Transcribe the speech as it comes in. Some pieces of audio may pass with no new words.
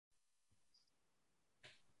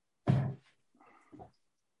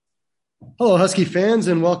Hello, Husky fans,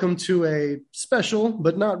 and welcome to a special,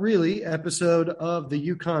 but not really, episode of the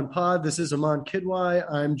UConn Pod. This is Aman Kidwai.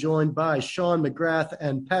 I'm joined by Sean McGrath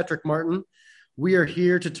and Patrick Martin. We are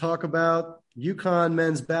here to talk about UConn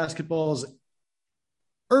men's basketball's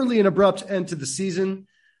early and abrupt end to the season,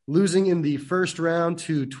 losing in the first round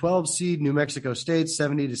to 12 seed New Mexico State,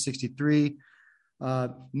 70-63.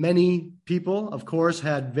 Many people, of course,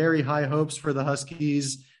 had very high hopes for the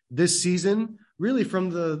Huskies this season. Really, from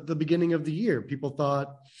the beginning of the year, people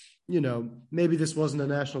thought, maybe this wasn't a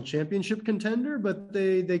national championship contender, but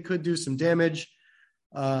they could do some damage.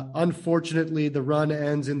 Unfortunately, the run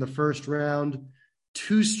ends in the first round.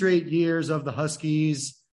 2 straight years of the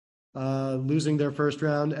Huskies losing their first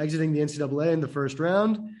round, exiting the NCAA in the first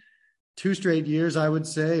round. 2 straight years, I would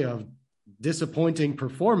say, of disappointing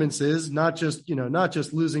performances, not just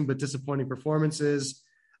losing, but disappointing performances.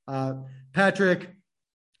 Patrick,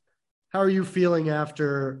 how are you feeling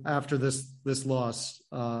after this loss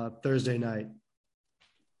Thursday night?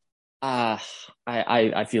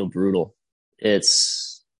 I feel brutal. It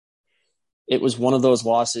was one of those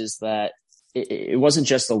losses that it wasn't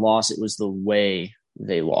just the loss; it was the way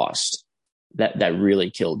they lost that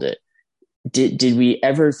really killed it. Did we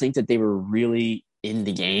ever think that they were really in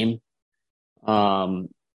the game?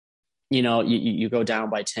 You go down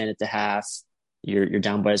by 10 at the half. You're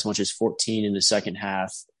down by as much as 14 in the second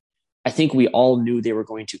half. I think we all knew they were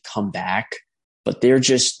going to come back, but there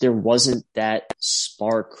wasn't that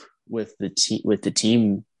spark with the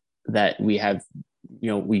team that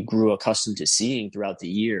we grew accustomed to seeing throughout the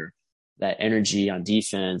year. That energy on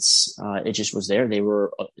defense, it just was there. They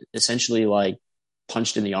were essentially like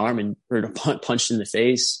punched in the arm or punched in the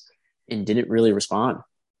face and didn't really respond.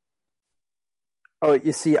 Oh,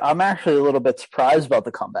 you see, I'm actually a little bit surprised about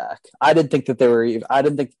the comeback. I didn't think that they were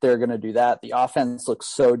going to do that. The offense looks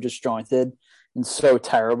so disjointed and so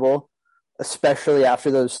terrible, especially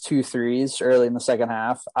after those 2 threes early in the second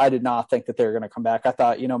half. I did not think that they were going to come back. I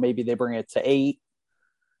thought, maybe they bring it to 8.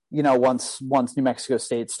 Once New Mexico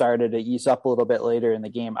State started to ease up a little bit later in the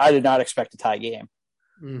game. I did not expect a tie game.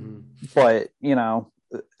 Mm-hmm. But,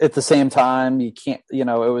 at the same time, you can't, it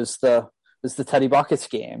was the Teddy Buckets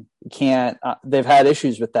game. You can't, they've had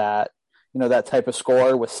issues with that, that type of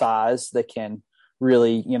score with size that can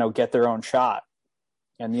really, get their own shot.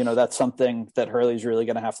 And, that's something that Hurley's really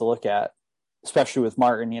going to have to look at, especially with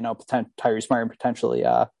Martin, Tyrese Martin potentially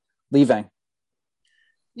leaving.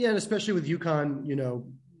 Yeah. And especially with UConn,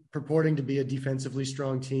 purporting to be a defensively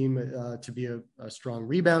strong team, to be a strong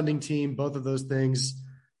rebounding team, both of those things,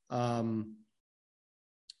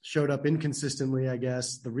 showed up inconsistently, I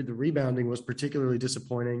guess. The rebounding was particularly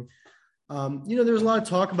disappointing. There was a lot of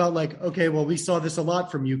talk about okay, well, we saw this a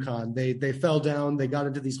lot from UConn. They fell down, they got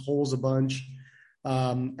into these holes a bunch,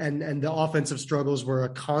 and the offensive struggles were a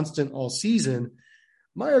constant all season.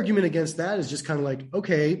 My argument against that is just kind of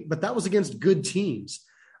okay, but that was against good teams.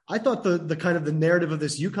 I thought the kind of the narrative of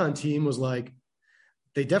this UConn team was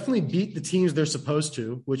they definitely beat the teams they're supposed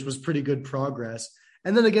to, which was pretty good progress.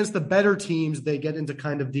 And then against the better teams, they get into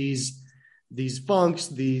kind of these funks,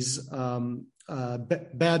 these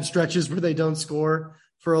bad stretches where they don't score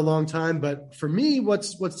for a long time. But for me,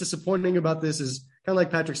 what's disappointing about this is kind of like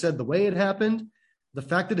Patrick said, the way it happened, the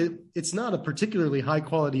fact that it's not a particularly high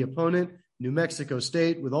quality opponent, New Mexico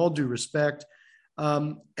State, with all due respect.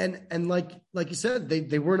 And like you said,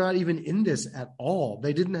 they were not even in this at all.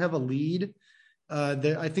 They didn't have a lead.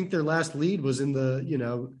 I think their last lead was in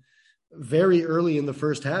the, very early in the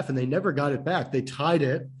first half, and they never got it back. They tied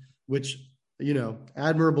it, which,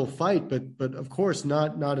 admirable fight, but of course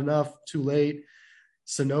not enough, too late.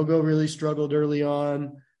 Sanogo really struggled early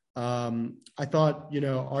on. I thought,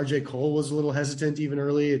 RJ Cole was a little hesitant even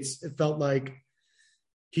early. It felt like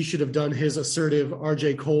he should have done his assertive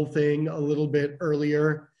RJ Cole thing a little bit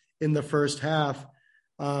earlier in the first half.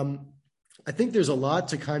 I think there's a lot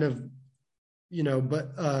to kind of,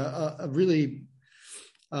 really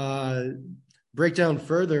break down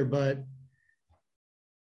further, but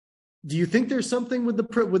do you think there's something with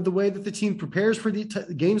the way that the team prepares for the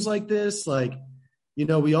games like this?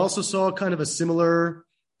 We also saw kind of a similar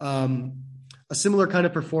kind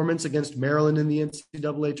of performance against Maryland in the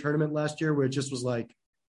NCAA tournament last year, where it just was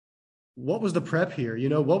what was the prep here?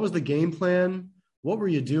 What was the game plan? What were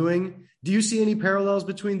you doing? Do you see any parallels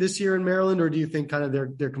between this year and Maryland, or do you think kind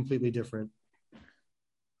of they're completely different?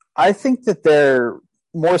 I think that they're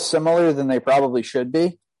more similar than they probably should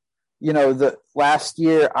be. The last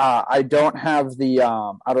year, I don't have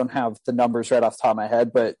the numbers right off the top of my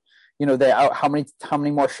head, but how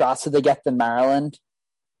many more shots did they get than Maryland?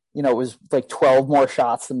 It was 12 more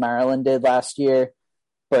shots than Maryland did last year.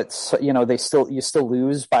 but you still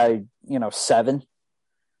lose by 7.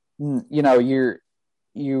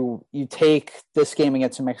 You take this game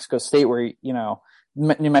against New Mexico State where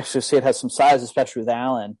New Mexico State has some size, especially with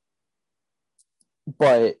Allen,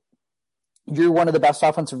 but you're one of the best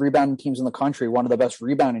offensive rebounding teams in the country, one of the best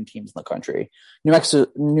rebounding teams in the country.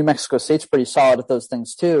 New Mexico State's pretty solid at those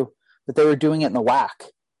things too, but they were doing it in the WAC.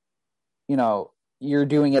 You're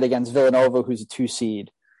doing it against Villanova, who's a 2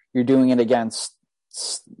 seed. You're doing it against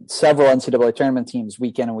several NCAA tournament teams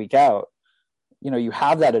week in and week out. You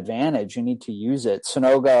have that advantage. You need to use it.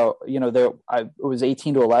 Sonogo, it was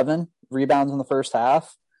 18 to 11 rebounds in the first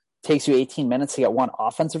half. It takes you 18 minutes to get one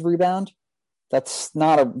offensive rebound. That's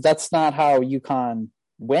not how UConn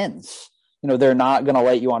wins. They're not going to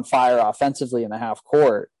light you on fire offensively in the half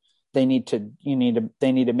court. They need to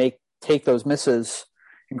take those misses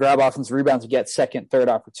and grab offensive rebounds and get second, third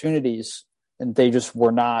opportunities. And they just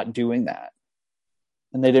were not doing that.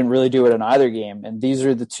 And they didn't really do it in either game. And these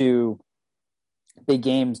are the two big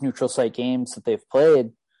games, neutral site games that they've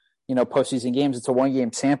played, postseason games. It's a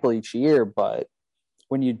 1-game sample each year, but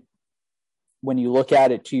when you look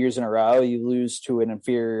at it 2 years in a row, you lose to an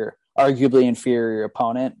arguably inferior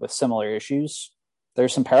opponent with similar issues.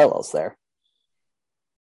 There's some parallels there.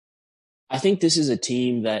 I think this is a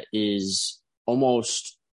team that is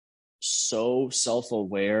almost so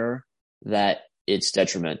self-aware that it's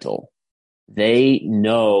detrimental. They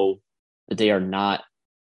know that they are not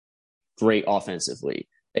great offensively.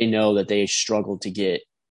 They know that they struggle to get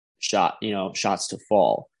shots to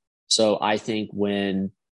fall. So I think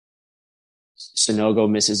when Sonogo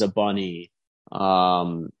misses a bunny,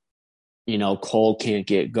 Cole can't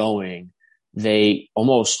get going, they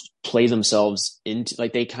almost play themselves into,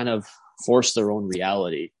 like, they kind of force their own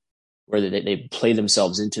reality where they play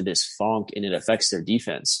themselves into this funk and it affects their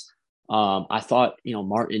defense. I thought,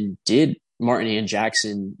 Martin and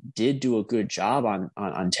Jackson did do a good job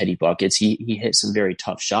on Teddy buckets. He hit some very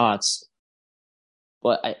tough shots,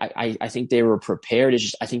 but I think they were prepared.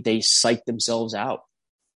 I think they psyched themselves out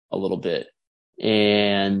a little bit.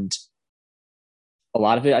 And a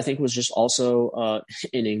lot of it, I think, was just also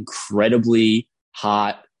an incredibly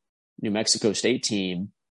hot New Mexico State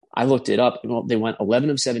team. I looked it up. They went 11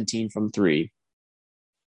 of 17 from 3,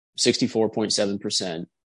 64.7%.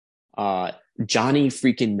 Johnny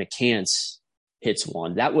freaking McCants hits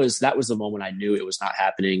one. That was the moment I knew it was not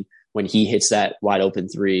happening, when he hits that wide open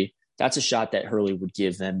 3. That's a shot that Hurley would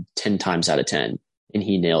give them 10 times out of 10, and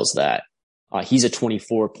he nails that. He's a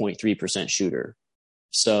 24.3% shooter.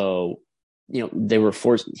 So, they were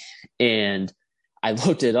forced, and I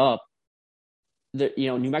looked it up.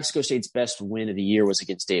 New Mexico State's best win of the year was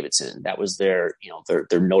against Davidson. That was their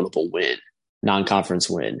notable win, non-conference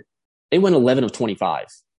win. They went 11 of 25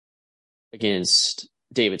 against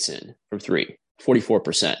Davidson from 3,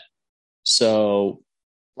 44%. So,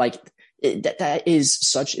 that is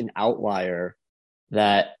such an outlier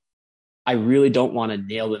that I really don't want to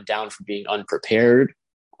nail them down for being unprepared.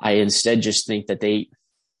 I instead just think that they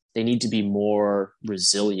need to be more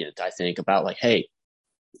resilient. I think about hey,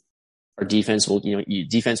 our defense will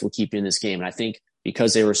keep you in this game. And I think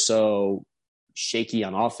because they were so shaky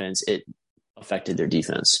on offense, it affected their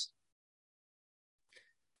defense.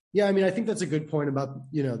 Yeah, I mean, I think that's a good point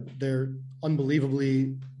about, their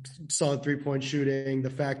unbelievably solid 3-point shooting.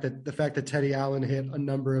 The fact that Teddy Allen hit a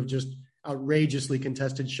number of just outrageously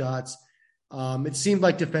contested shots. It seemed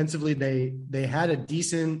like defensively they had a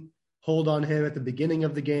decent hold on him at the beginning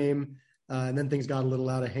of the game, and then things got a little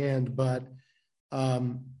out of hand. But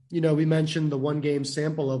we mentioned the 1-game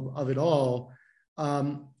sample of it all.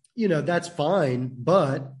 That's fine,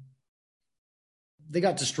 but they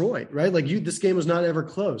got destroyed, right? This game was not ever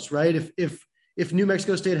close, right? If New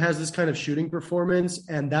Mexico State has this kind of shooting performance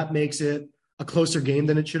and that makes it a closer game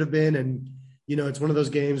than it should have been, and it's one of those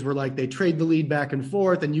games where they trade the lead back and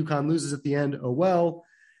forth and UConn loses at the end. Oh, well,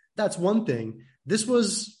 that's one thing. This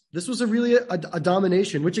was a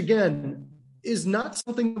domination, which again is not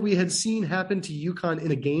something that we had seen happen to UConn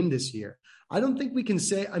in a game this year. I don't think we can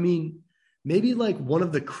say, maybe one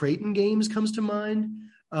of the Creighton games comes to mind.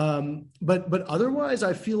 But otherwise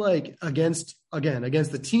I feel like against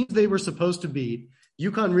the teams they were supposed to beat,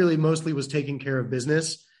 UConn really mostly was taking care of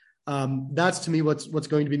business. That's to me what's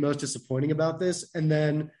going to be most disappointing about this. And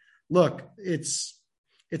then look, it's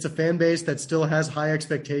a fan base that still has high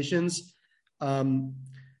expectations.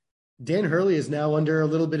 Dan Hurley is now under a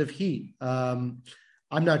little bit of heat. I'm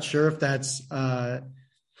not sure if that's I'm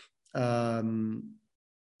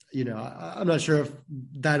not sure if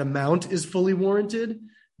that amount is fully warranted,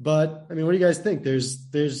 but what do you guys think? There's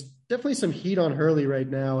definitely some heat on Hurley right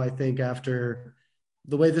now, I think, after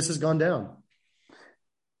the way this has gone down.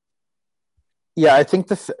 Yeah, I think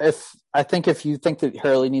if you think that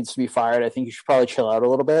Hurley needs to be fired, I think you should probably chill out a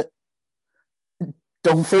little bit.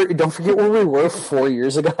 Don't forget where we were 4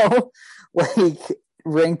 years ago, like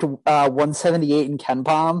ranked 178 in Ken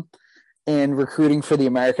Palm and recruiting for the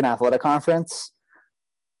American Athletic Conference.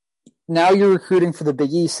 Now you're recruiting for the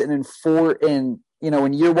Big East, and in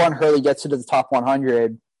year one, Hurley gets into the top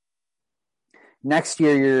 100. Next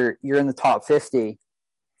year, you're in the top 50,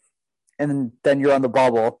 and then you're on the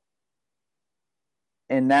bubble,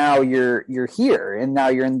 and now you're here, and now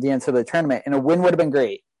you're in the NCAA tournament, and a win would have been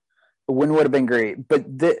great. But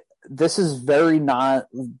this is very not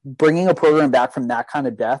bringing a program back from that kind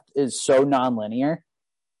of depth is so nonlinear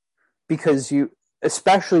because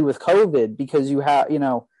especially with COVID, because you have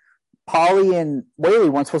Poly and Whaley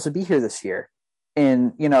weren't supposed to be here this year,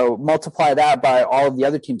 and multiply that by all of the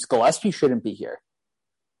other teams. Gillespie shouldn't be here.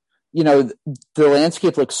 The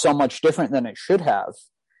landscape looks so much different than it should have,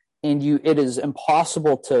 and it is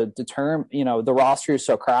impossible to determine. The roster is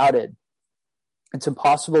so crowded. It's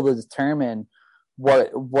impossible to determine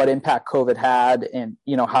what impact COVID had and,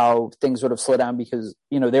 how things would have slowed down because,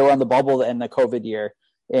 they were on the bubble in the COVID year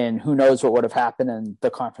and who knows what would have happened in the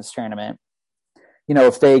conference tournament.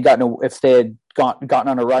 If they had gotten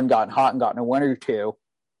on a run, gotten hot and gotten a win or two,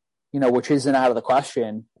 which isn't out of the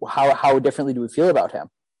question, how differently do we feel about him?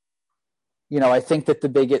 I think that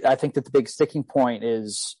the big sticking point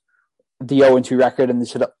is the 0-2 record in the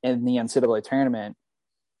NCAA tournament.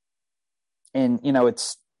 And,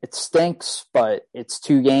 it stinks, but it's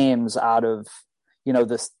 2 games out of,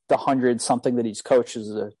 the 100 something that he's coached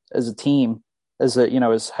as a team, as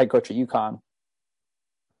head coach at UConn.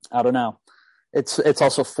 I don't know. It's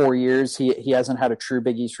also 4 years. He hasn't had a true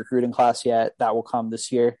Big East recruiting class yet. That will come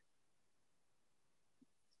this year.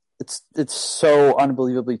 It's so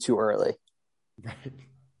unbelievably too early. Right.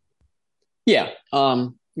 Yeah.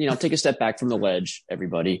 Take a step back from the ledge,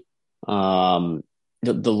 everybody. The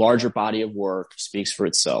larger body of work speaks for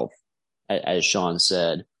itself, as Sean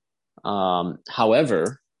said.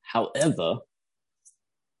 However,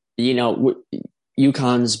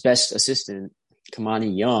 UConn's best assistant,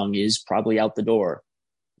 Kamani Young, is probably out the door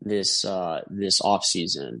this off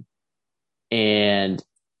season, and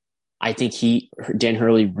I think Dan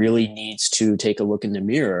Hurley really needs to take a look in the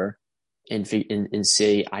mirror and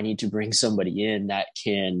say, I need to bring somebody in that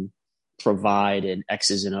can provide an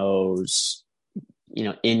X's and O's,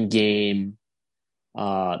 in-game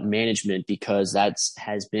management, because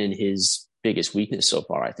has been his biggest weakness so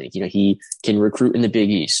far. I think, he can recruit in the Big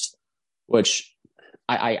East, which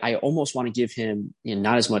I almost want to give him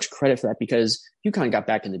not as much credit for that because UConn got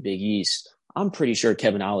back in the Big East. I'm pretty sure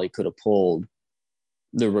Kevin Ollie could have pulled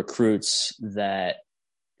the recruits that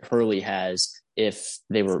Hurley has if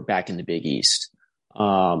they were back in the Big East.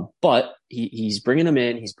 But he's bringing them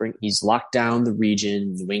in. He's locked down the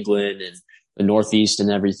region, New England and the Northeast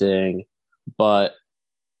and everything. But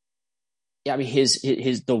yeah, I mean,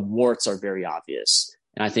 the warts are very obvious.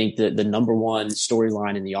 And I think that the number one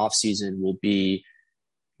storyline in the offseason will be,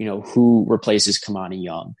 who replaces Kamani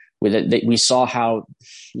Young. We saw how,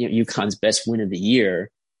 UConn's best win of the year,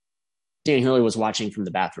 Dan Hurley was watching from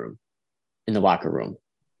the bathroom in the locker room.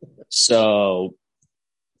 So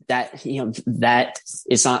that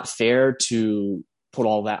it's not fair to put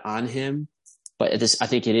all that on him. But I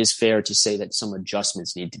think it is fair to say that some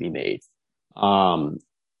adjustments need to be made.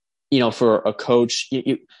 For a coach,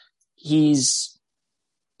 he's,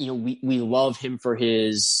 we love him for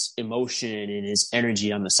his emotion and his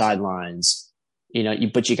energy on the sidelines,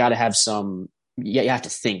 but you got to have you have to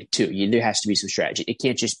think too. There has to be some strategy. It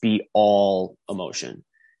can't just be all emotion.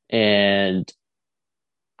 And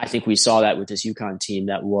I think we saw that with this UConn team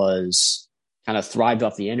that was kind of thrived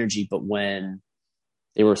off the energy, but when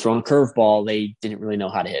they were throwing a curveball, they didn't really know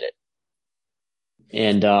how to hit it.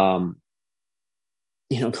 And,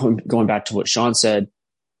 going back to what Sean said,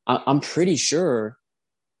 I'm pretty sure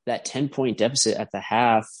that 10-point deficit at the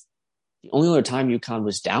half, the only other time UConn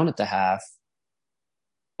was down at the half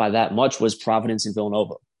by that much was Providence and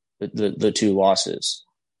Villanova, the 2 losses.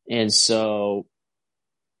 And so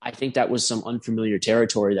I think that was some unfamiliar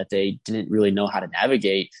territory that they didn't really know how to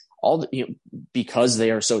navigate. Because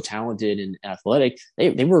they are so talented and athletic,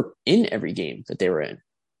 they were in every game that they were in.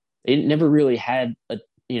 They never really had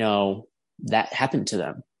that happen to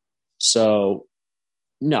them. So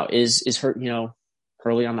no, is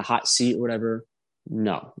Hurley on the hot seat or whatever?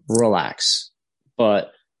 No, relax.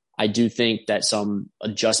 But I do think that some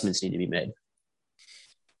adjustments need to be made.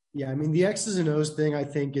 Yeah, I mean, the X's and O's thing, I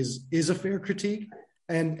think, is a fair critique.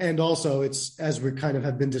 And also, it's, as we kind of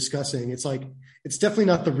have been discussing, it's like, it's definitely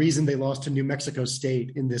not the reason they lost to New Mexico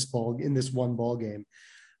State in this one ball game.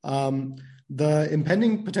 The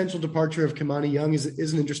impending potential departure of Kimani Young is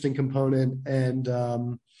an interesting component, and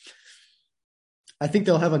I think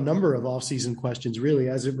they'll have a number of offseason questions really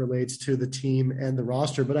as it relates to the team and the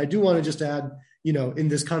roster. But I do want to just add, in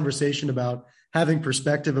this conversation about having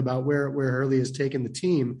perspective about where Hurley has taken the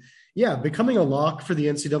team, becoming a lock for the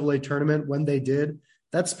NCAA tournament when they did,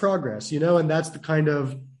 that's progress, and that's the kind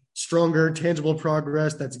of stronger, tangible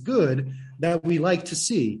progress that's good that we like to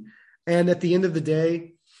see. And at the end of the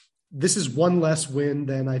day, this is one less win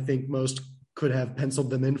than I think most could have penciled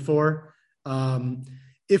them in for.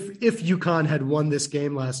 If UConn had won this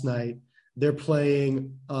game last night, they're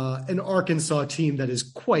playing an Arkansas team that is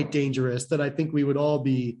quite dangerous, that I think we would all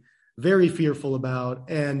be very fearful about,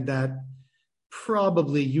 and that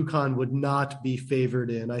probably UConn would not be favored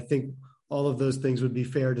in. I think all of those things would be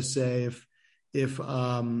fair to say if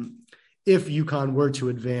UConn were to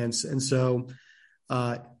advance. And so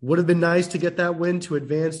would have been nice to get that win to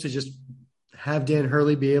advance, to just have Dan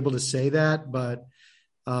Hurley be able to say that. But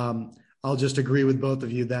I'll just agree with both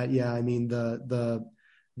of you that,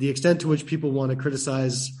 the extent to which people want to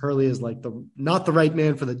criticize Hurley as like not the right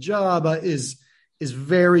man for the job is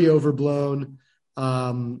very overblown.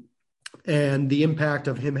 And the impact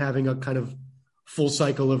of him having a kind of full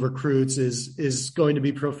cycle of recruits is going to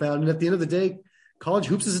be profound. And at the end of the day, college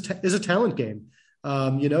hoops is a talent game.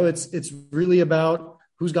 It's really about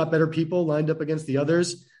who's got better people lined up against the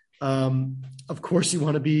others. Of course, you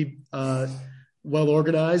want to be well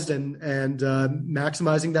organized and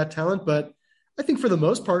maximizing that talent, but I think for the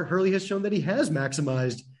most part, Hurley has shown that he has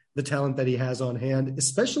maximized the talent that he has on hand,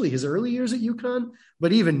 especially his early years at UConn.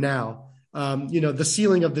 But even now, the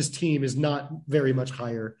ceiling of this team is not very much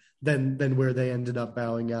higher than where they ended up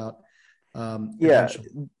bowing out.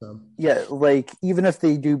 Like even if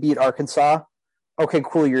they do beat Arkansas, okay,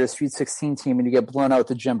 cool, you're a Sweet 16 team and you get blown out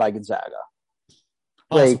the gym by Gonzaga.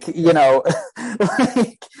 Awesome.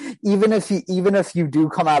 Even if you do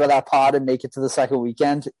come out of that pod and make it to the second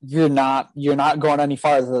weekend, you're not going any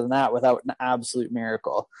farther than that without an absolute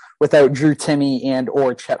miracle, without Drew Timme and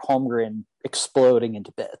or Chet Holmgren exploding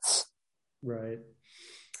into bits. Right.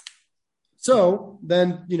 So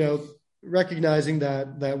then, recognizing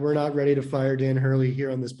that we're not ready to fire Dan Hurley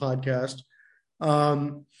here on this podcast,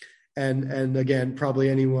 and again, probably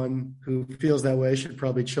anyone who feels that way should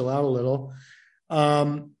probably chill out a little.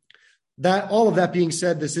 That all of that being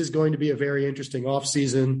said, this is going to be a very interesting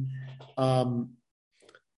offseason. I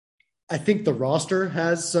think the roster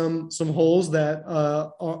has some holes that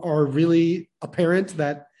are really apparent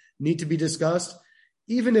that need to be discussed.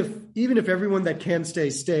 Even if everyone that can stay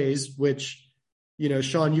stays, which,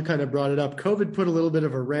 Sean, you kind of brought it up. COVID put a little bit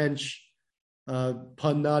of a wrench,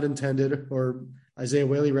 pun not intended, or Isaiah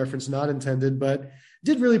Whaley reference not intended, but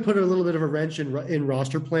did really put a little bit of a wrench in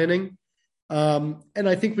roster planning. And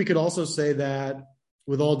I think we could also say that,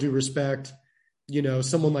 with all due respect,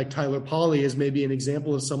 someone like Tyler Polley is maybe an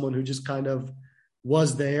example of someone who just kind of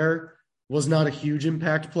was there, was not a huge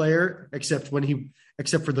impact player, except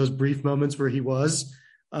for those brief moments where he was.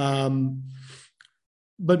 But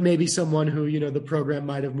maybe someone who, the program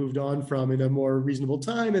might have moved on from in a more reasonable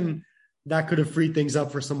time. And that could have freed things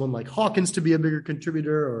up for someone like Hawkins to be a bigger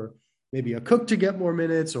contributor, or maybe a Cook to get more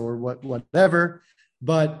minutes, or whatever.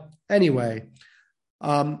 But anyway,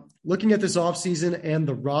 looking at this offseason and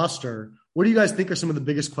the roster, what do you guys think are some of the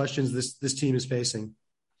biggest questions this team is facing?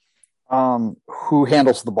 Who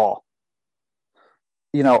handles the ball?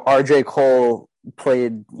 RJ Cole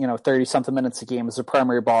played, 30-something minutes a game as a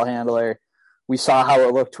primary ball handler. We saw how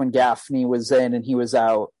it looked when Gaffney was in and he was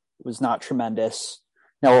out. It was not tremendous.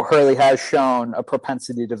 Now, Hurley has shown a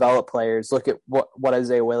propensity to develop players. Look at what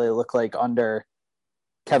Isaiah Whaley looked like under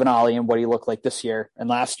Kevin Ollie and what he looked like this year and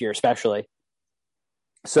last year especially.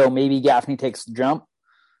 So maybe Gaffney takes the jump,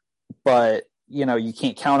 but, you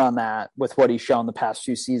can't count on that with what he's shown the past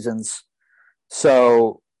few seasons.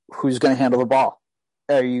 So who's going to handle the ball?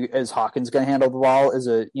 Is Hawkins going to handle the ball? Is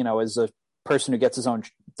a person who gets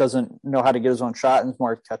doesn't know how to get his own shot and is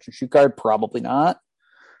more catch and shoot guard? Probably not.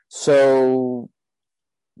 So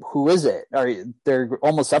who is it? They're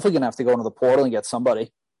almost definitely going to have to go into the portal and get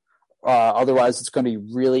somebody. Otherwise, it's going to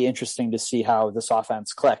be really interesting to see how this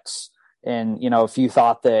offense clicks. And, if you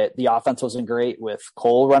thought that the offense wasn't great with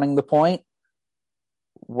Cole running the point,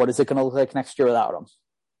 what is it going to look like next year without him?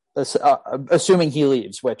 Assuming he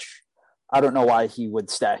leaves, which I don't know why he would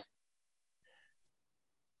stay.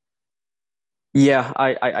 Yeah,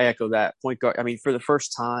 I echo that. Point guard. I mean, for the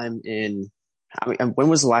first time when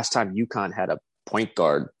was the last time UConn had a point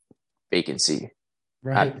guard vacancy?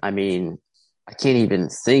 Right. I can't even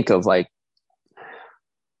think of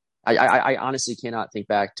I honestly cannot think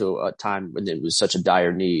back to a time when it was such a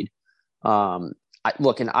dire need. And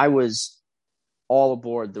I was all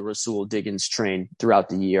aboard the Rasul Diggins train throughout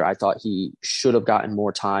the year. I thought he should have gotten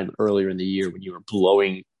more time earlier in the year when you were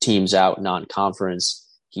blowing teams out non-conference.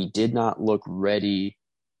 He did not look ready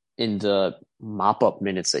in the mop-up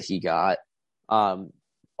minutes that he got.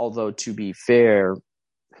 Although, to be fair,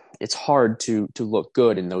 it's hard to look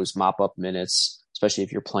good in those mop-up minutes, especially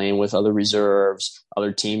if you're playing with other reserves,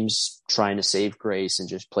 other teams trying to save grace and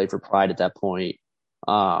just play for pride at that point.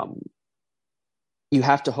 You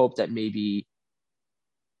have to hope that maybe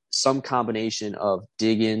some combination of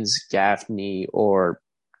Diggins, Gaffney, or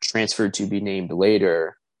transferred to be named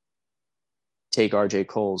later take RJ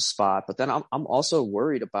Cole's spot. But then I'm also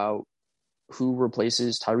worried about who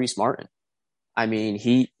replaces Tyrese Martin. I mean,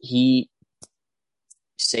 he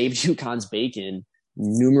saved UConn's bacon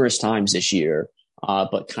numerous times this year,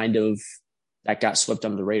 but kind of that got swept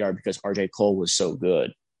under the radar because RJ Cole was so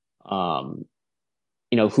good. Who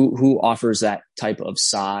offers that type of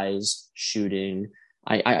size, shooting?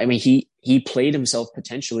 I mean, he played himself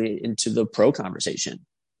potentially into the pro conversation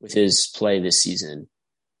with his play this season.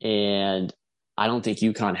 And I don't think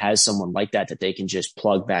UConn has someone like that they can just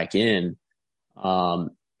plug back in. So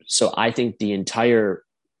I think the entire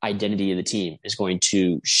identity of the team is going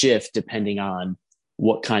to shift depending on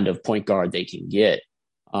what kind of point guard they can get.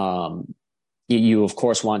 You of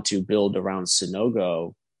course want to build around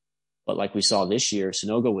Sanogo, but like we saw this year,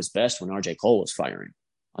 Sanogo was best when RJ Cole was firing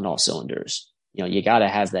on all cylinders. You got to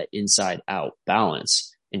have that inside out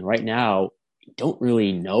balance. And right now, you don't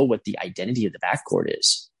really know what the identity of the backcourt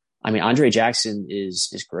is. I mean, Andre Jackson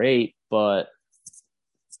is great, but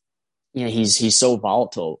he's so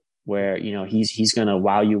volatile where, he's going to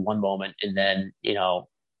wow you one moment and then,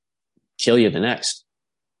 kill you the next.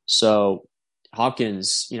 So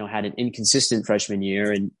Hawkins, had an inconsistent freshman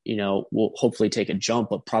year and, will hopefully take a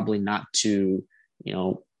jump, but probably not to,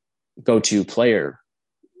 go to player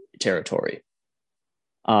territory.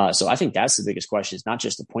 So I think that's the biggest question. It's not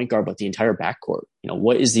just the point guard, but the entire backcourt.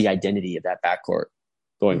 What is the identity of that backcourt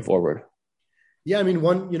going forward? Yeah, I mean,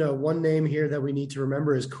 one name here that we need to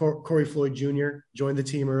remember is Corey Floyd Jr. joined the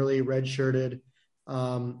team early, red-shirted.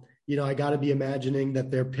 I got to be imagining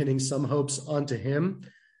that they're pinning some hopes onto him.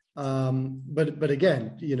 But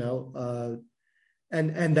again,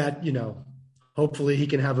 and that, hopefully he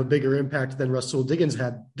can have a bigger impact than Rasul Diggins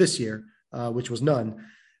had this year, which was none.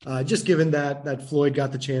 Just given that Floyd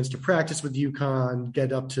got the chance to practice with UConn,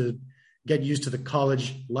 get used to the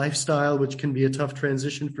college lifestyle, which can be a tough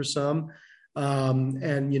transition for some,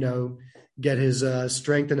 and get his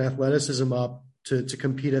strength and athleticism up to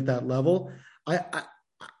compete at that level. I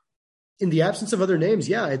in the absence of other names,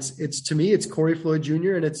 yeah, it's to me it's Corey Floyd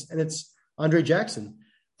Jr. and it's Andre Jackson,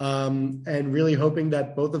 and really hoping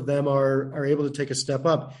that both of them are able to take a step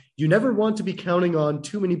up. You never want to be counting on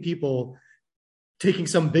too many people taking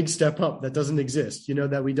some big step up that doesn't exist,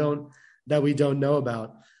 that we don't know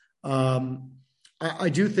about. I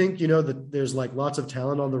do think, that there's like lots of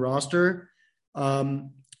talent on the roster.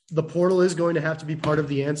 The portal is going to have to be part of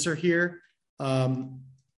the answer here.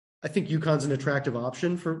 I think UConn's an attractive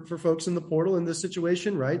option for folks in the portal in this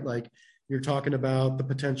situation, right? Like you're talking about the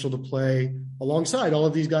potential to play alongside all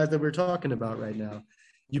of these guys that we're talking about right now.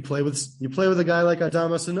 You play with a guy like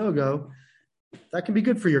Adama Sanogo, that can be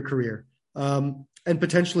good for your career. And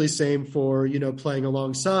potentially same for, playing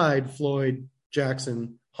alongside Floyd,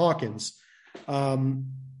 Jackson, Hawkins.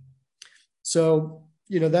 So,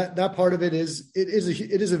 that part of it is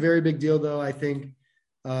a very big deal though. I think,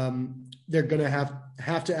 they're going to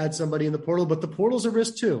have to add somebody in the portal, but the portal's a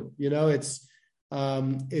risk too. It's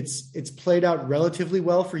played out relatively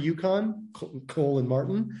well for UConn, Cole and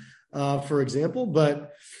Martin, for example,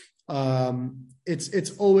 but,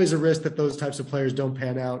 it's always a risk that those types of players don't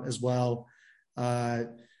pan out as well.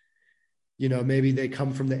 Maybe they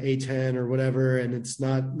come from the A10 or whatever, and it's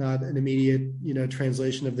not an immediate,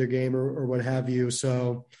 translation of their game or what have you.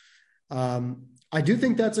 So I do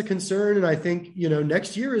think that's a concern. And I think,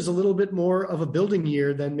 next year is a little bit more of a building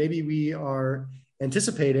year than maybe we are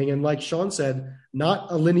anticipating. And like Sean said, not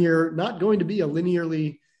going to be a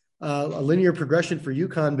linear progression for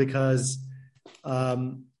UConn because I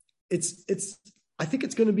think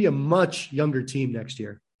it's going to be a much younger team next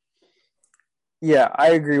year. Yeah, I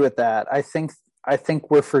agree with that. I think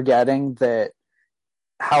we're forgetting that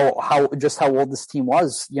how old this team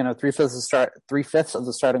was. 3/5 of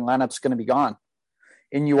the starting lineup's going to be gone,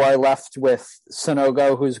 and you are left with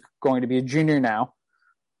Sanogo, who's going to be a junior now,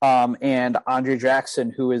 and Andre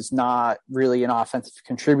Jackson, who is not really an offensive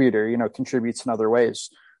contributor. Contributes in other ways.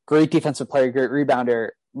 Great defensive player, great rebounder.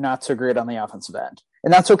 not so great on the offensive end.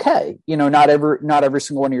 And that's okay. Not every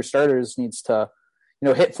single one of your starters needs to,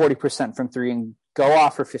 hit 40% from three and go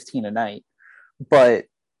off for 15 a night. But,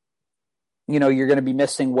 you're going to be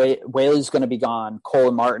missing Whaley's going to be gone. Cole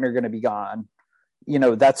and Martin are going to be gone.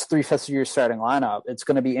 That's 3/5 of your starting lineup. It's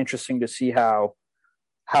going to be interesting to see how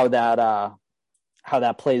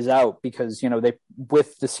that plays out, because, they,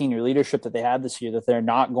 with the senior leadership that they had this year, that they're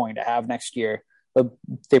not going to have next year,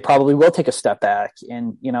 they probably will take a step back,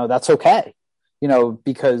 and, that's okay,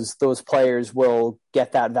 because those players will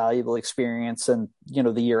get that valuable experience, and,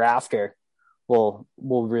 the year after will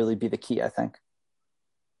really be the key, I think.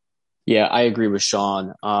 Yeah, I agree with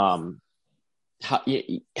Sean.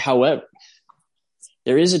 However,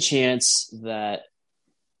 there is a chance that,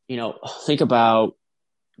 think about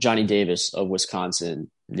Johnny Davis of Wisconsin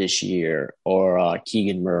this year, or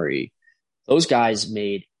Keegan Murray. Those guys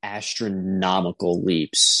made astronomical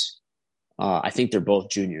leaps. I think they're both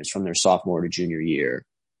juniors from their sophomore to junior year.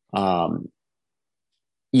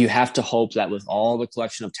 You have to hope that with all the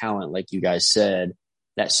collection of talent, like you guys said,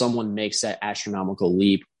 that someone makes that astronomical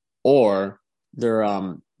leap, or they're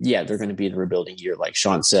going to be in a rebuilding year, like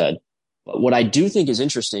Sean said. But what I do think is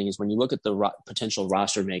interesting is when you look at the potential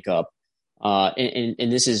roster makeup,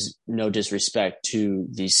 and this is no disrespect to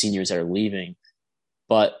these seniors that are leaving,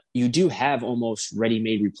 but you do have almost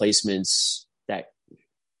ready-made replacements that,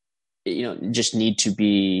 just need to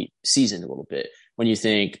be seasoned a little bit. When you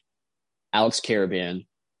think Alex Caravan,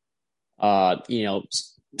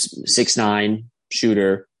 6'9"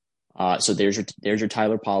 shooter. So there's your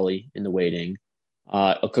Tyler Polley in the waiting.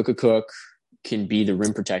 Cook can be the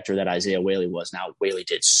rim protector that Isaiah Whaley was. Now, Whaley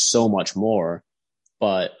did so much more,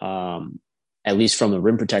 but at least from the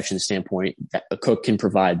rim protection standpoint, Cook can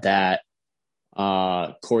provide that.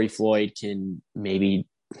 Corey Floyd can maybe.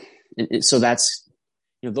 So that's,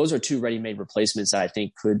 those are two ready-made replacements that I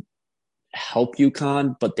think could help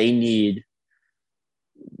UConn, but they need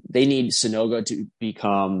Sanogo to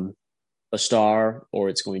become a star, or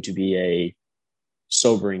it's going to be a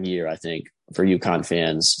sobering year, I think, for UConn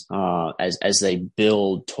fans as they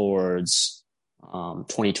build towards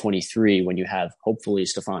 2023, when you have hopefully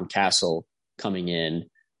Stephon Castle coming in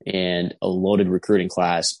and a loaded recruiting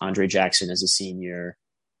class, Andre Jackson as a senior,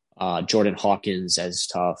 Jordan Hawkins as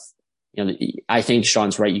tough. I think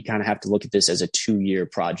Sean's right. You kind of have to look at this as a 2-year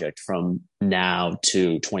project from now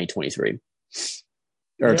to 2023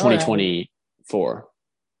 or 2024.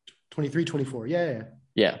 23, 24. Yeah.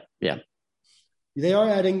 They are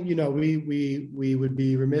adding, we would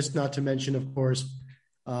be remiss not to mention, of course,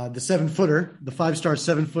 the 7-footer, the 5-star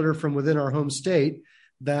 7-footer from within our home state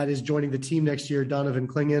that is joining the team next year, Donovan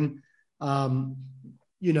Clingan.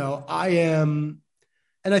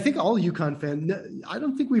 And I think all UConn fans, I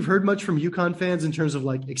don't think we've heard much from UConn fans in terms of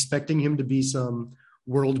like expecting him to be some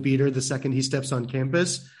world beater the second he steps on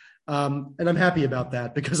campus. And I'm happy about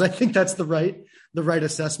that, because I think that's the right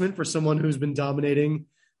assessment for someone who's been dominating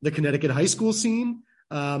the Connecticut high school scene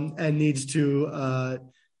and needs to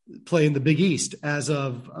play in the Big East as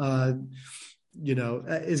of,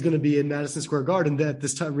 is going to be in Madison Square Garden at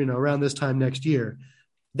this time, around this time next year.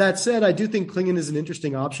 That said, I do think Clingan is an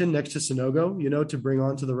interesting option next to Sanogo, to bring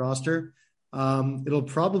onto the roster. It'll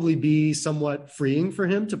probably be somewhat freeing for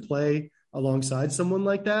him to play alongside someone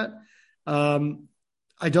like that.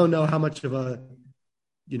 I don't know how much of a,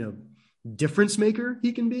 difference maker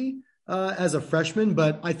he can be as a freshman,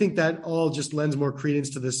 but I think that all just lends more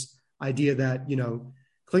credence to this idea that,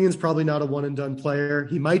 Clingan's probably not a one and done player.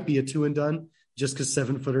 He might be a 2 and done, just because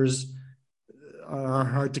 7-footers are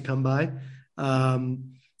hard to come by.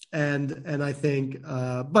 And I think,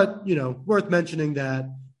 but worth mentioning that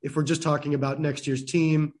if we're just talking about next year's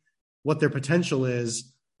team, what their potential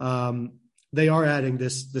is, they are adding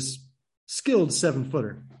this skilled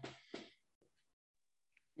 7-footer.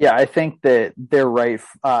 Yeah, I think that they're right.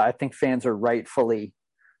 I think fans are rightfully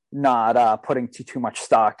not putting too much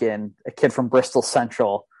stock in a kid from Bristol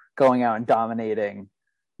Central going out and dominating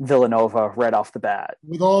Villanova right off the bat.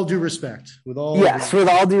 With all due respect. With all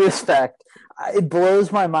due respect. It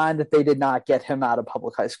blows my mind that they did not get him out of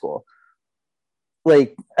public high school.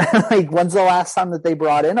 Like when's the last time that they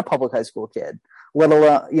brought in a public high school kid? Let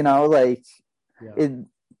alone,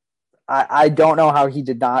 I don't know how he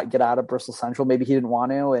did not get out of Bristol Central. Maybe he didn't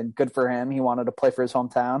want to, and good for him. He wanted to play for his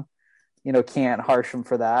hometown. Can't harsh him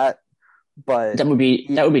for that. But that would be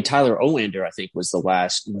Tyler Olander, I think, was the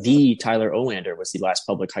last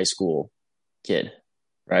public high school kid,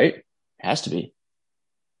 right? Has to be.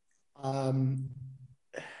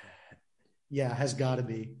 Yeah, has got to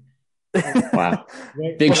be. Wow.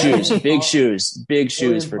 Big shoes for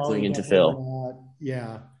Clingan to fill.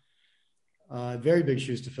 Yeah. Very big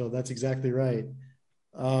shoes to fill. That's exactly right.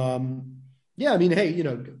 Yeah, I mean, hey,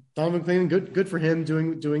 Donovan McClain, good for him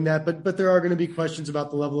doing that. But there are going to be questions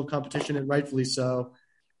about the level of competition, and rightfully so.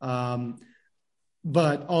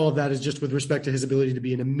 But all of that is just with respect to his ability to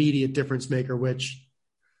be an immediate difference maker, which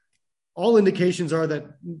all indications are that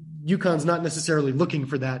UConn's not necessarily looking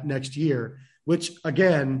for that next year, which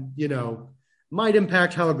again, might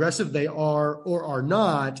impact how aggressive they are or are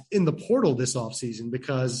not in the portal this offseason.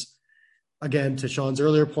 Because again, to Sean's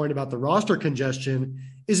earlier point about the roster congestion,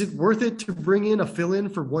 is it worth it to bring in a fill-in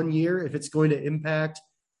for 1 year if it's going to impact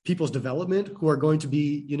people's development who are going to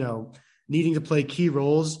be, needing to play key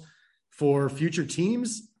roles for future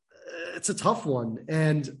teams? It's a tough one.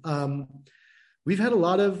 And we've had a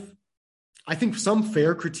lot of, I think, some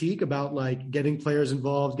fair critique about like getting players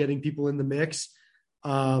involved, getting people in the mix.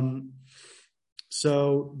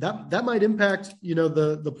 So that might impact,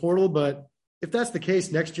 the portal, but if that's the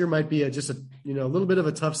case, next year might be just a little bit of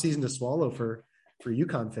a tough season to swallow for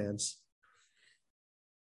UConn fans.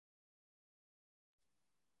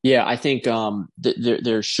 Yeah, I think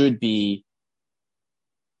there should be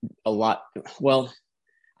a lot. Well,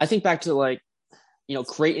 I think back to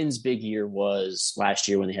Creighton's big year was last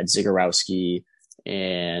year when they had Zagorowski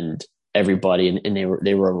and everybody, and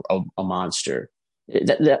they were a monster.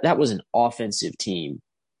 That was an offensive team.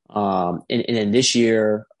 And then this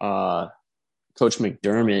year, Coach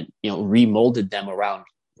McDermott, remolded them around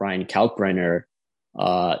Ryan Kalkbrenner,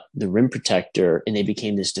 the rim protector, and they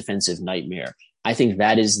became this defensive nightmare. I think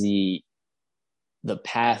that is the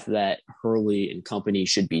path that Hurley and company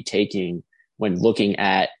should be taking when looking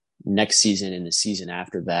at next season and the season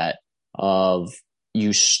after that. Of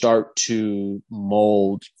you start to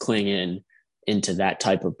mold Klingon into that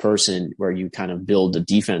type of person where you kind of build the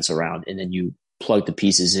defense around, and then you plug the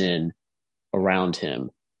pieces in around him.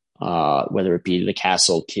 Whether it be the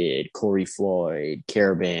Castle kid, Corey Floyd,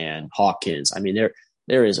 Caravan, Hawkins. I mean,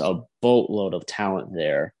 there is a boatload of talent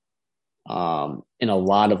there, and a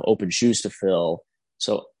lot of open shoes to fill.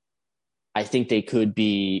 So I think they could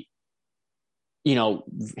be, I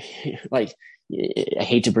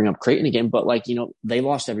hate to bring up Creighton again, but they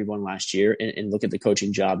lost everyone last year, and look at the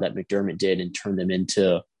coaching job that McDermott did and turned them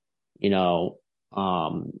into, the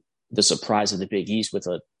surprise of the Big East with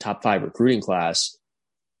a top 5 recruiting class.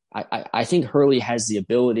 I think Hurley has the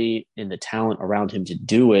ability and the talent around him to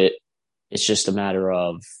do it. It's just a matter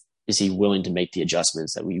of, is he willing to make the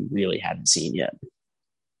adjustments that we really haven't seen yet?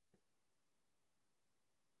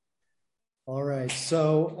 All right.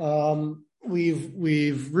 So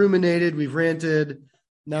we've ruminated, we've ranted.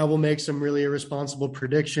 Now we'll make some really irresponsible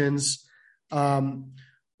predictions.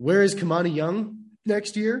 Where is Kamani Young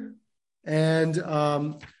next year? And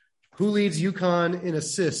who leads UConn in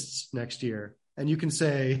assists next year? And you can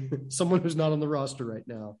say someone who's not on the roster right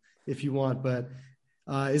now if you want, but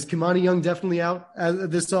is Kamani Young definitely out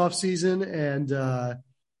this offseason? And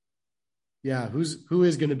who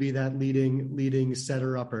is going to be that leading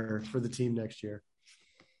setter-upper for the team next year?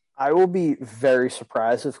 I will be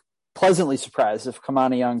pleasantly surprised if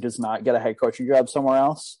Kamani Young does not get a head coaching job somewhere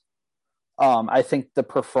else. I think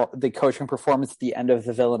the coaching performance at the end of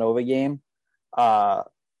the Villanova game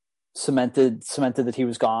cemented that he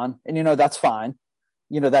was gone. And, that's fine.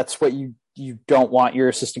 That's what you don't want your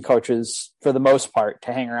assistant coaches, for the most part,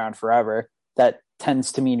 to hang around forever. That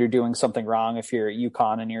tends to mean you're doing something wrong if you're at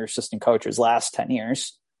UConn and your assistant coaches last 10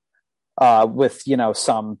 years. With,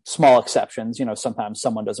 some small exceptions, sometimes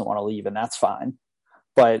someone doesn't want to leave, and that's fine.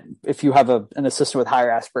 But if you have an assistant with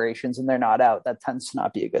higher aspirations and they're not out, that tends to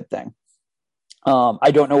not be a good thing.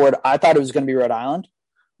 I don't know I thought it was going to be Rhode Island,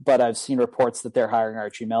 but I've seen reports that they're hiring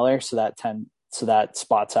Archie Miller, so that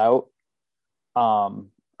spot's out.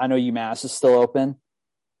 I know UMass is still open.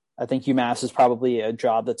 I think UMass is probably a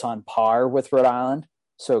job that's on par with Rhode Island,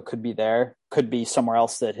 so it could be there. Could be somewhere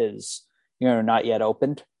else that has, not yet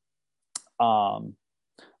opened. But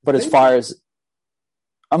as far as,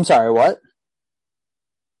 I'm sorry, what?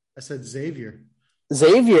 I said Xavier.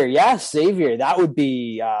 Yes, Xavier. That would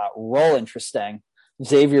be real interesting.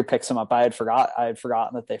 Xavier picks him up. I had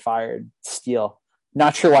forgotten that they fired Steele.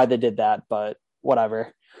 Not sure why they did that, but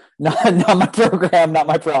whatever. Not my program, not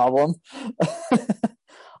my problem.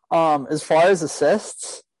 As far as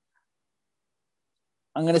assists,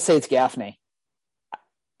 I'm going to say it's Gaffney.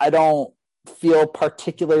 I don't feel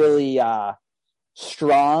particularly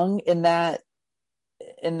strong in that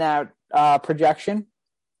projection,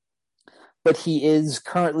 but he is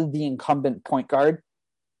currently the incumbent point guard.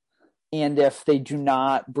 And if they do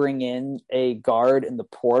not bring in a guard in the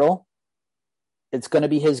portal, it's going to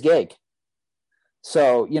be his gig.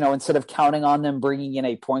 So, instead of counting on them bringing in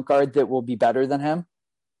a point guard that will be better than him,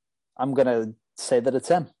 I'm going to say that it's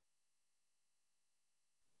him.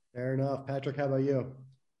 Fair enough. Patrick, how about you?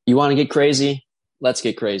 You want to get crazy? Let's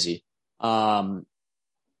get crazy. Bobby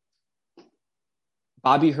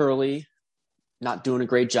Hurley, not doing a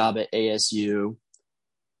great job at ASU.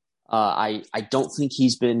 I don't think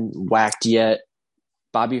he's been whacked yet.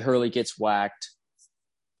 Bobby Hurley gets whacked,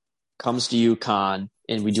 comes to UConn,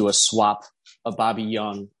 and we do a swap of Bobby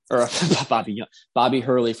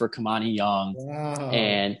Hurley for Kamani Young. Wow.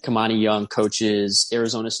 And Kamani Young coaches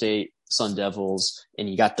Arizona State Sun Devils, and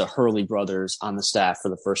you got the Hurley brothers on the staff for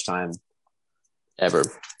the first time ever.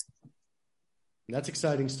 That's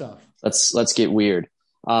exciting stuff. Let's get weird.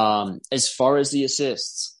 As far as the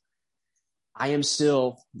assists, I am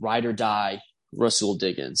still ride or die Russell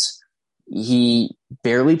Diggins. He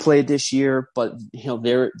barely played this year, but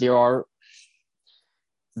there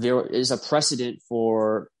is a precedent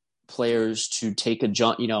for players to take a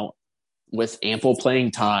jump, with ample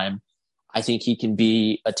playing time. I think he can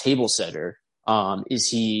be a table setter. Is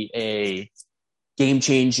he a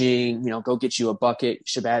game-changing, go get you a bucket,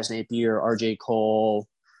 Shabazz Napier, RJ Cole,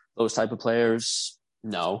 those type of players?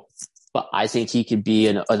 No. But I think he could be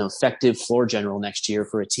an effective floor general next year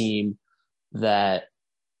for a team that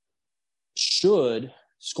should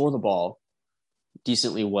score the ball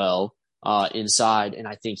decently well inside. And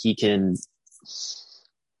I think he can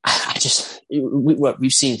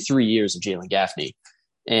we've seen 3 years of Jalen Gaffney.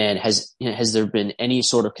 And has there been any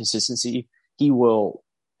sort of consistency? He will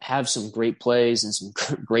have some great plays and some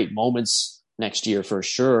great moments next year for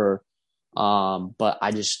sure. But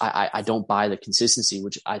I don't buy the consistency,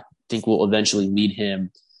 which I think will eventually lead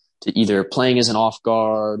him to either playing as an off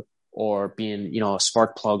guard or being, a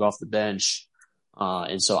spark plug off the bench.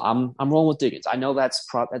 And so I'm rolling with Diggins. I know that's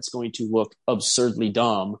going to look absurdly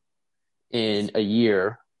dumb in a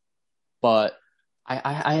year, but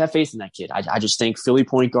I have faith in that kid. I just think Philly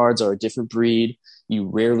point guards are a different breed. You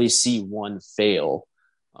rarely see one fail.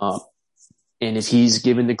 And if he's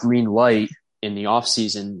given the green light in the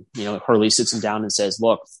offseason, Hurley sits him down and says,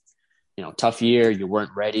 look, tough year, you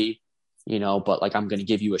weren't ready, but I'm going to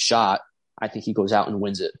give you a shot. I think he goes out and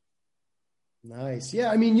wins it. Nice.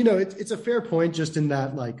 Yeah. I mean, it's a fair point just in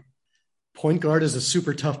that point guard is a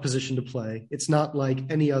super tough position to play. It's not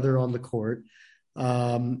like any other on the court.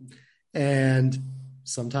 And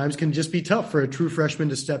sometimes can just be tough for a true freshman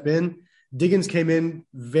to step in. Diggins came in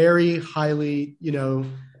very highly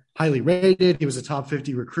rated. He was a top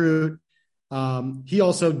 50 recruit. He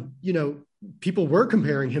also, people were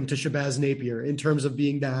comparing him to Shabazz Napier in terms of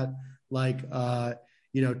being that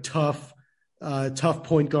tough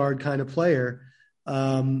point guard kind of player.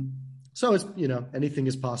 So it's, anything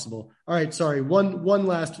is possible. All right. Sorry. One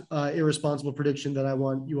last irresponsible prediction that I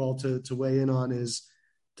want you all to weigh in on is,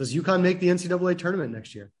 does UConn make the NCAA tournament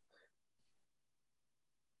next year?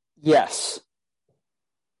 Yes.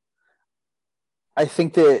 I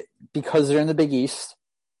think that because they're in the Big East,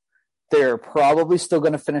 they're probably still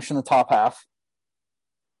going to finish in the top half.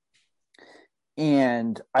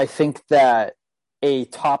 And I think that a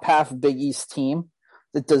top half Big East team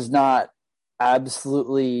that does not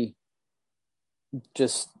absolutely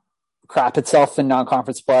just crap itself in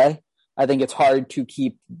non-conference play, I think it's hard to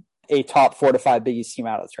keep a top 4 to 5 Big East team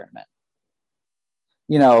out of the tournament.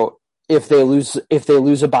 If they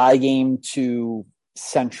lose a bye game to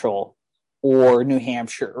Central or New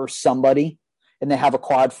Hampshire or somebody, and they have a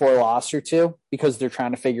quad 4 loss or two because they're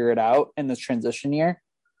trying to figure it out in this transition year,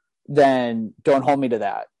 then don't hold me to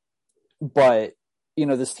that. But,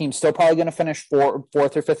 this team's still probably going to finish fourth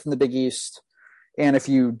or fifth in the Big East. And if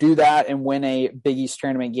you do that and win a Big East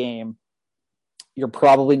tournament game, you're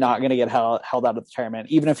probably not going to get held out of the tournament,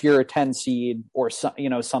 even if you're a 10 seed or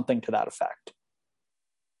something to that effect.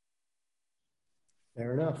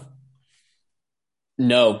 Fair enough.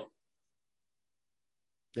 No.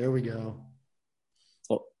 There we go.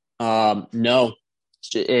 No.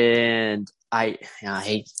 And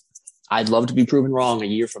I'd love to be proven wrong a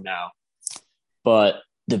year from now, but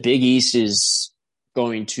the Big East is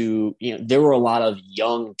going to, there were a lot of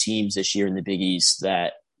young teams this year in the Big East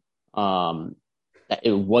that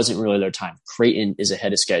it wasn't really their time. Creighton is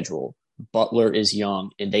ahead of schedule. Butler is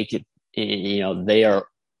young, and they could, they are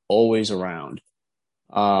always around.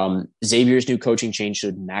 Xavier's new coaching change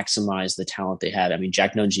should maximize the talent they have. I mean,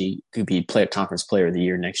 Jack Nungy could be conference player of the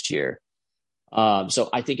year next year. So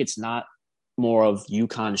I think it's not more of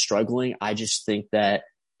UConn struggling. I just think that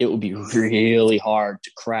it would be really hard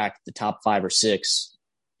to crack the top 5 or 6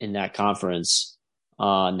 in that conference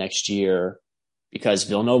next year because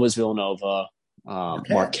Villanova's Villanova.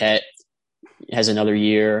 Marquette has another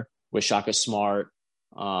year with Shaka Smart.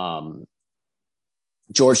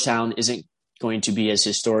 Georgetown isn't going to be as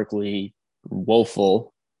historically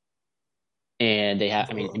woeful. And they have,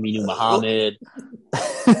 Aminu Muhammad.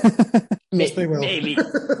 Yes, they will. Maybe.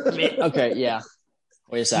 Okay, yeah.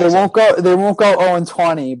 Wait a They second. won't go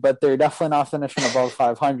 0-20, but they're definitely not finishing above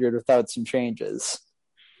 500 without some changes.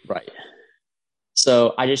 Right.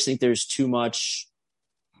 So I just think there's too much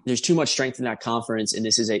strength in that conference, and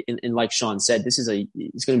this is and like Sean said, it's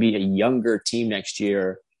going to be a younger team next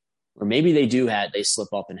year, or maybe they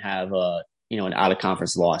slip up and have an out of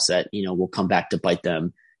conference loss that will come back to bite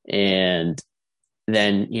them, and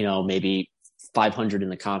then maybe 500 in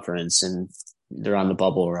the conference and they're on the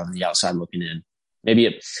bubble or on the outside looking in.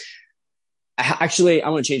 Maybe actually I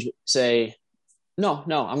want to change. Say no.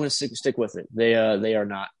 I'm going to stick with it. They are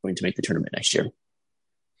not going to make the tournament next year.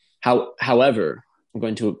 However, I'm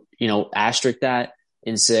going to, asterisk that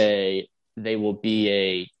and say they will be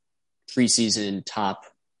a preseason top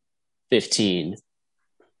 15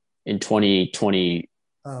 in 2020.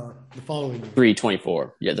 The following year.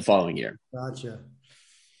 3-24. Yeah, the following year. Gotcha.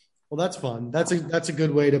 Well, that's fun. That's a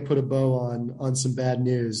good way to put a bow on some bad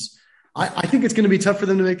news. I think it's going to be tough for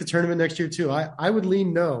them to make the tournament next year too. I would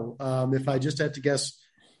lean no. If I just had to guess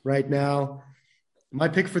right now, my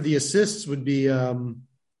pick for the assists would be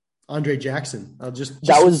Andre Jackson.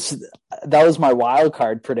 That was my wild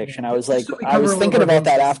card prediction. I was thinking about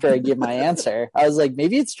that after I gave my answer. I was like,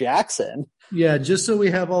 maybe it's Jackson. Yeah, just so we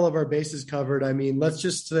have all of our bases covered. Let's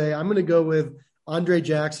just say I'm going to go with Andre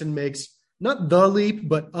Jackson makes not the leap,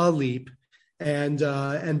 but a leap,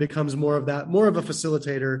 and becomes more of a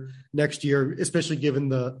facilitator next year, especially given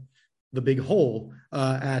the big hole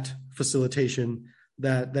at facilitation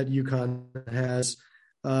that UConn has.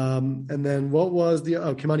 And then what was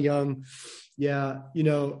Kimani Young? Yeah,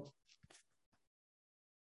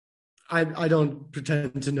 I don't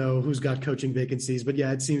pretend to know who's got coaching vacancies, but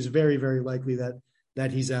yeah, it seems very, very likely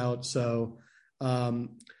that he's out. So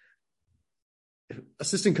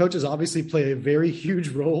assistant coaches obviously play a very huge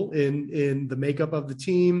role in the makeup of the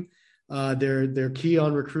team. They're key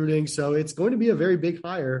on recruiting. So it's going to be a very big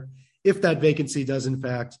hire if that vacancy does in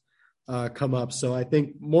fact come up. So I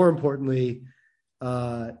think more importantly,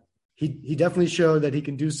 he definitely showed that he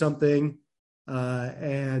can do something.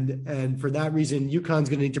 And for that reason, UConn's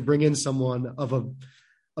going to need to bring in someone of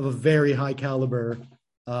a very high caliber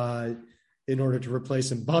in order to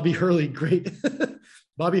replace him. Bobby Hurley, great.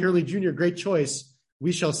 Bobby Hurley Jr., great choice.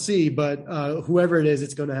 We shall see. But whoever it is,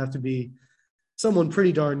 it's going to have to be someone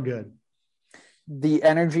pretty darn good. The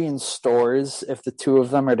energy in stores, if the two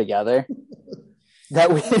of them are together,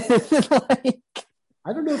 that we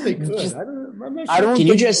I don't know if they could. I'm not sure. Can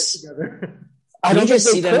you just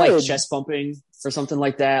see them like chest bumping for something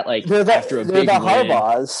like that? Like after a big win.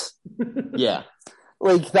 Harbaughs. Yeah.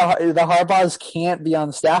 Like the Harbaughs can't be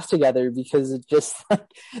on staff together because it just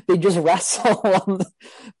they just wrestle.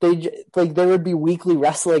 There would be weekly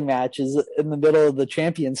wrestling matches in the middle of the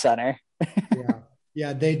Champion Center.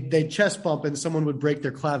 Yeah. They chest bump and someone would break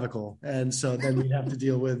their clavicle, and so then we'd have to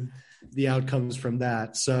deal with the outcomes from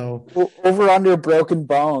that. So over under broken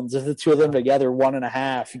bones. If the two of them together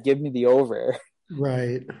 1.5, give me the over.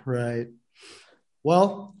 Right.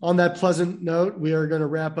 Well, on that pleasant note, we are going to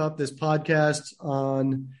wrap up this podcast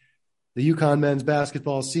on the UConn men's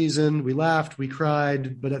basketball season. We laughed, we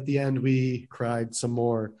cried, but at the end we cried some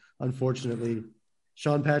more, unfortunately.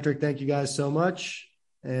 Sean, Patrick, thank you guys so much.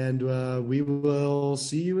 And we will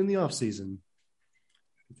see you in the off season.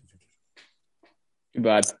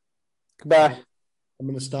 Goodbye. Goodbye. I'm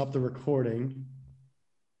going to stop the recording.